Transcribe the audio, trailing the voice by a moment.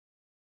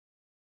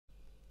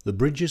The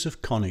bridges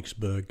of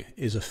Königsberg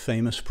is a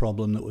famous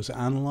problem that was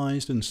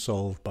analysed and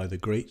solved by the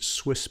great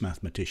Swiss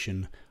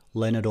mathematician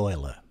Leonhard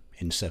Euler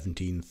in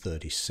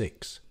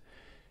 1736.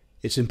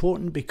 It's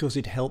important because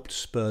it helped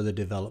spur the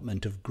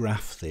development of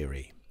graph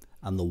theory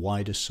and the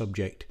wider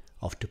subject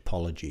of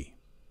topology.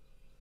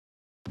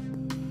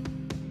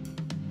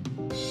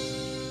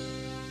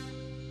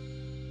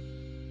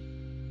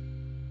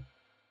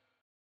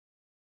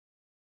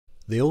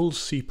 The old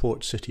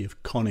seaport city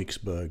of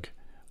Königsberg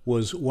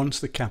was once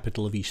the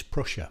capital of East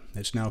Prussia.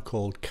 It's now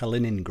called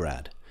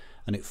Kaliningrad,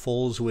 and it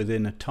falls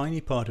within a tiny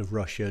part of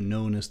Russia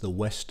known as the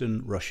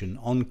Western Russian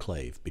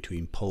enclave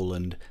between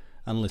Poland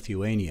and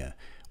Lithuania,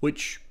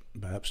 which,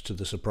 perhaps to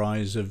the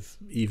surprise of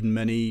even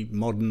many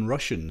modern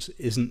Russians,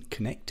 isn't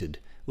connected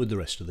with the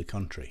rest of the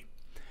country.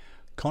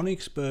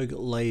 Königsberg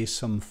lay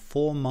some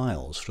 4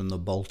 miles from the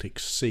Baltic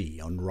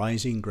Sea on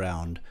rising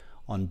ground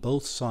on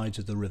both sides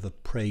of the river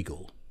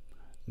Pregel,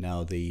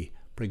 now the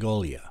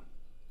Pregolia.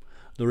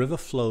 The river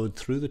flowed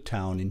through the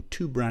town in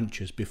 2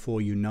 branches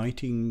before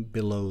uniting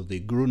below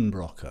the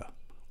Grünbrücke,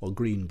 or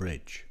Green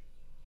Bridge.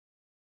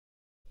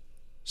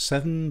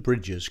 7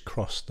 bridges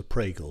crossed the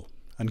Pregel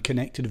and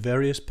connected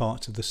various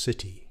parts of the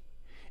city,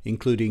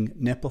 including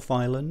Nepos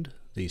Island,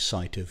 the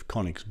site of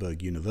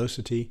Königsberg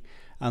University,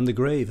 and the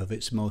grave of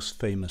its most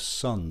famous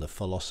son, the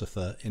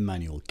philosopher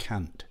Immanuel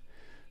Kant.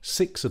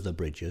 6 of the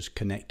bridges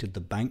connected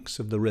the banks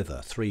of the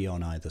river, 3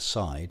 on either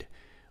side,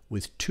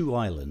 with 2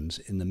 islands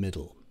in the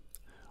middle,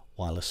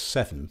 while a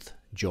 7th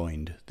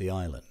joined the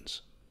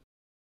islands.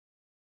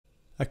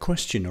 A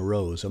question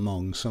arose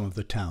among some of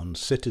the town's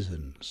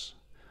citizens.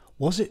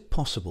 Was it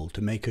possible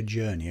to make a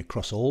journey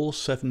across all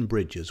 7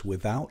 bridges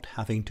without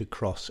having to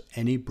cross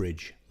any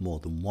bridge more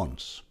than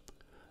once?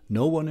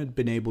 No one had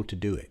been able to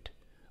do it,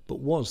 but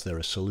was there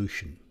a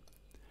solution?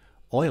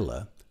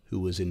 Euler, who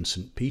was in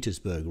St.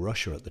 Petersburg,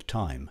 Russia at the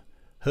time,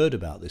 heard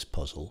about this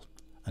puzzle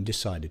and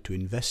decided to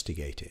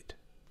investigate it.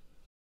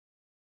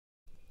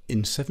 In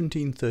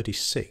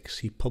 1736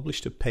 he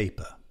published a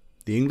paper,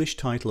 the English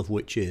title of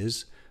which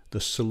is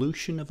The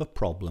Solution of a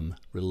Problem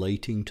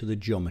Relating to the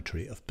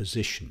Geometry of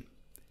Position,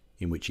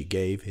 in which he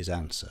gave his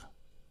answer.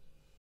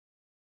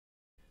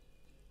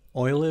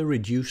 Euler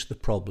reduced the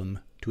problem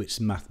to its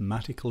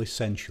mathematical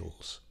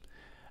essentials,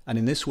 and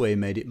in this way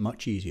made it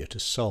much easier to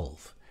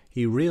solve.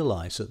 He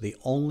realized that the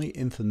only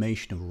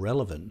information of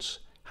relevance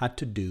had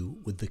to do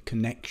with the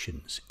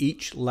connections.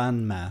 Each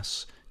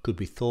landmass could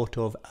be thought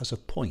of as a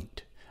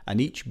point, and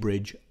each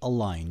bridge a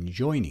line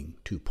joining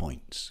 2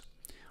 points.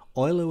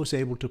 Euler was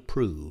able to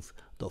prove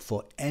that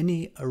for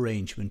any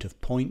arrangement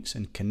of points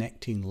and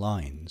connecting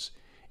lines,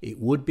 it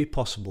would be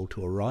possible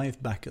to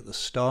arrive back at the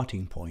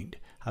starting point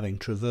having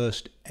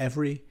traversed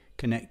every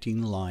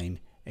connecting line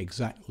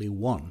exactly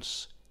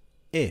once,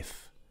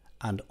 if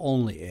and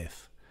only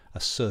if a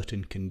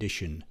certain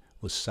condition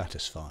was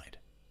satisfied.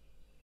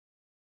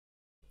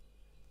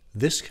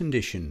 This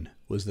condition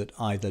was that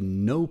either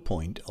no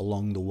point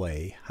along the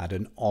way had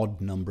an odd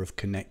number of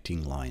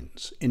connecting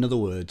lines. In other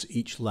words,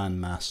 each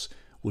landmass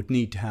would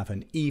need to have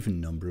an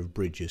even number of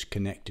bridges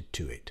connected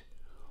to it,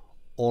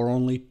 or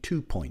only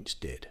 2 points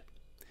did.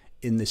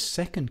 In this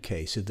second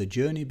case, if the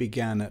journey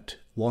began at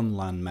one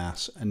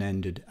landmass and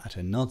ended at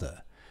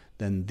another,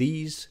 then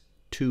these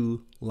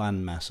 2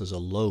 landmasses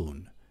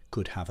alone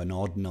could have an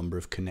odd number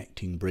of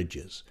connecting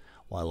bridges,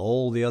 while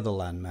all the other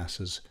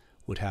landmasses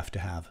would have to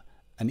have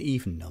an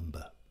even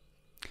number.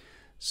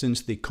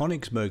 Since the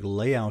Königsberg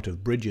layout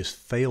of bridges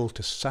failed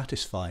to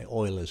satisfy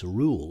Euler's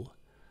rule,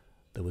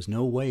 there was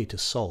no way to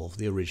solve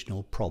the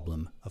original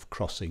problem of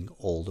crossing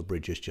all the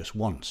bridges just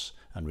once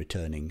and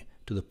returning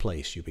to the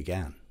place you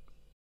began.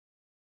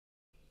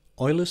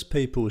 Euler's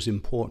paper was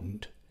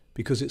important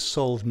because it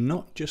solved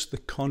not just the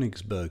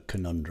Königsberg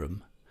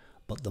conundrum,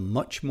 but the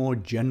much more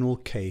general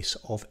case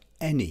of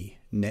any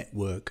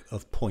network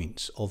of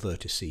points or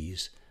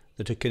vertices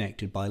that are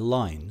connected by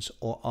lines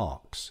or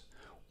arcs.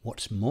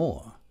 What's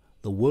more,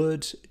 the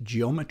words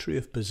geometry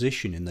of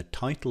position in the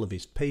title of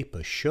his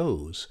paper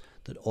shows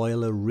that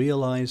Euler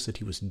realized that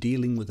he was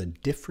dealing with a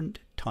different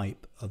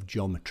type of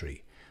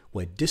geometry,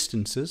 where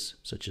distances,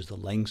 such as the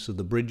lengths of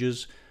the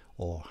bridges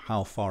or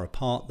how far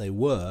apart they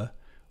were,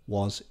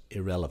 was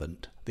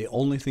irrelevant. The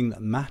only thing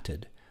that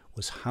mattered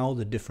was how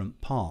the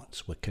different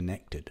parts were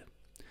connected.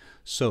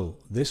 So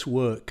this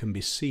work can be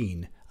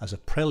seen as a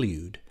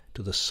prelude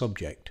to the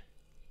subject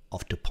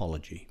of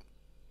topology.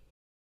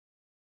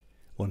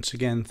 Once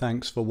again,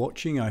 thanks for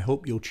watching. I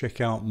hope you'll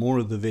check out more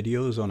of the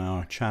videos on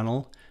our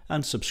channel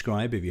and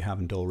subscribe if you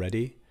haven't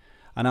already.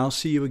 And I'll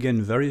see you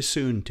again very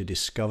soon to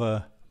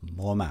discover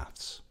more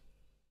maths.